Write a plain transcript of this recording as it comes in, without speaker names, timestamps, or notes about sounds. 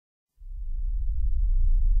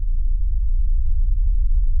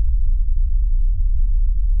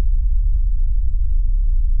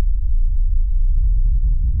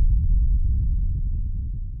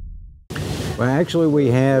Well, actually, we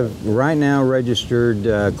have right now registered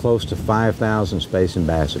close to 5,000 space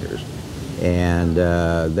ambassadors. And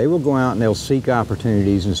they will go out and they'll seek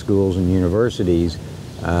opportunities in schools and universities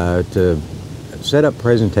to set up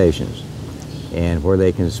presentations and where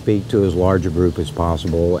they can speak to as large a group as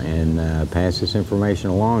possible and pass this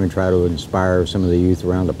information along and try to inspire some of the youth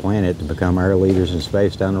around the planet to become our leaders in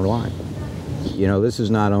space down the line. You know, this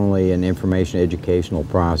is not only an information educational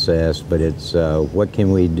process, but it's what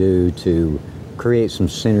can we do to create some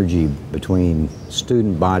synergy between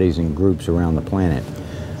student bodies and groups around the planet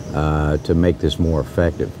to make this more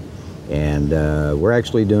effective. And we're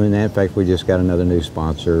actually doing that. In fact, we just got another new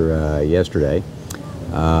sponsor yesterday.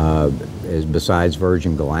 Besides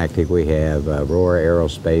Virgin Galactic, we have Aurora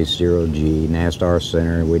Aerospace, Zero G, NASTAR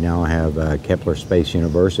Center. We now have Kepler Space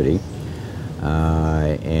University.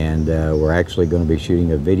 And we're actually going to be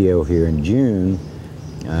shooting a video here in June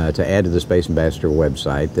to add to the Space Ambassador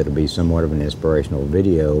website that'll be somewhat of an inspirational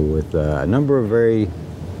video with a number of very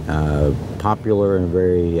popular and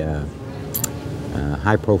very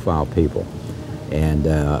high-profile people, and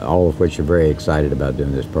all of which are very excited about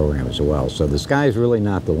doing this program as well. So the sky's really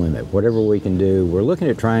not the limit. Whatever we can do, we're looking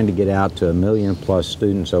at trying to get out to 1 million+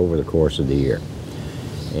 students over the course of the year.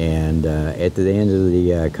 And at the end of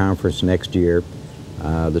the conference next year,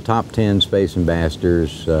 the top 10 space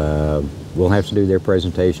ambassadors will have to do their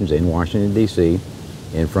presentations in Washington, D.C.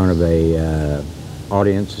 in front of a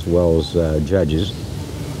audience as well as judges.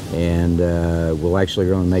 And we'll actually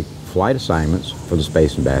going to make flight assignments for the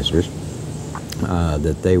space ambassadors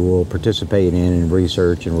that they will participate in and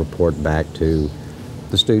research and report back to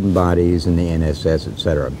the student bodies and the NSS,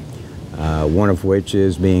 etc. One of which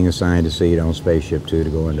is being assigned a seat on Spaceship Two to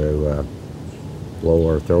go into low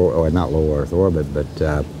Earth, or not low Earth orbit,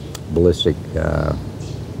 but ballistic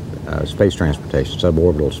space transportation,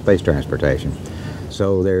 suborbital space transportation.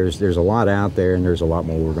 So there's a lot out there, and there's a lot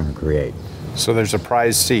more we're going to create. So there's a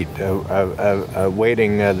prize seat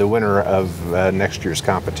awaiting the winner of next year's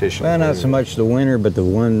competition. Well, not so much the winner, but the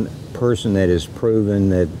one person that has proven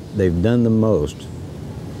that they've done the most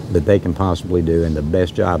that they can possibly do and the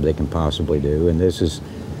best job they can possibly do. And this is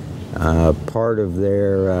part of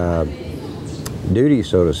their duty,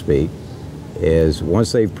 so to speak, is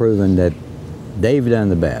once they've proven that they've done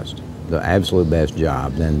the best, the absolute best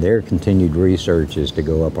job, then their continued research is to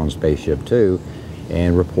go up on Spaceship Two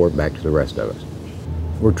and report back to the rest of us.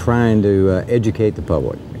 We're trying to educate the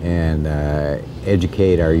public and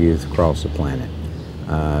educate our youth across the planet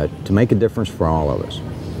to make a difference for all of us.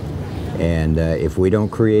 And if we don't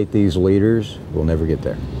create these leaders, we'll never get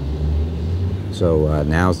there. So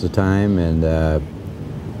now's the time, and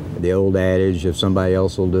the old adage, if somebody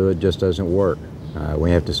else will do it, just doesn't work.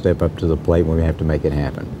 We have to step up to the plate and we have to make it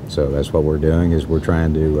happen. So that's what we're doing, is we're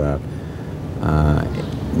trying to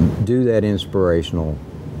do that inspirational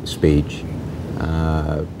speech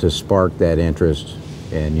to spark that interest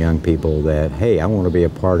in young people that, hey, I want to be a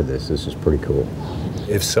part of this. This is pretty cool.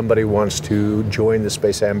 If somebody wants to join the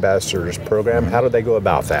Space Ambassadors program, how do they go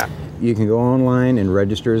about that? You can go online and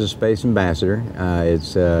register as a Space Ambassador.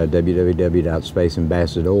 It's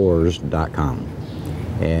www.spaceambassadors.com.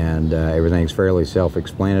 And everything's fairly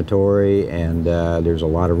self-explanatory, and there's a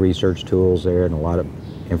lot of research tools there and a lot of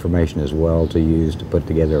information as well to use to put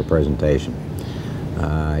together a presentation.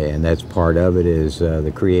 And that's part of it, is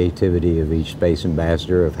the creativity of each Space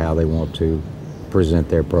Ambassador of how they want to present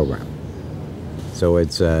their program. So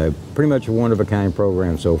it's pretty much a one-of-a-kind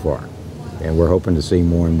program so far, and we're hoping to see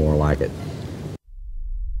more and more like it.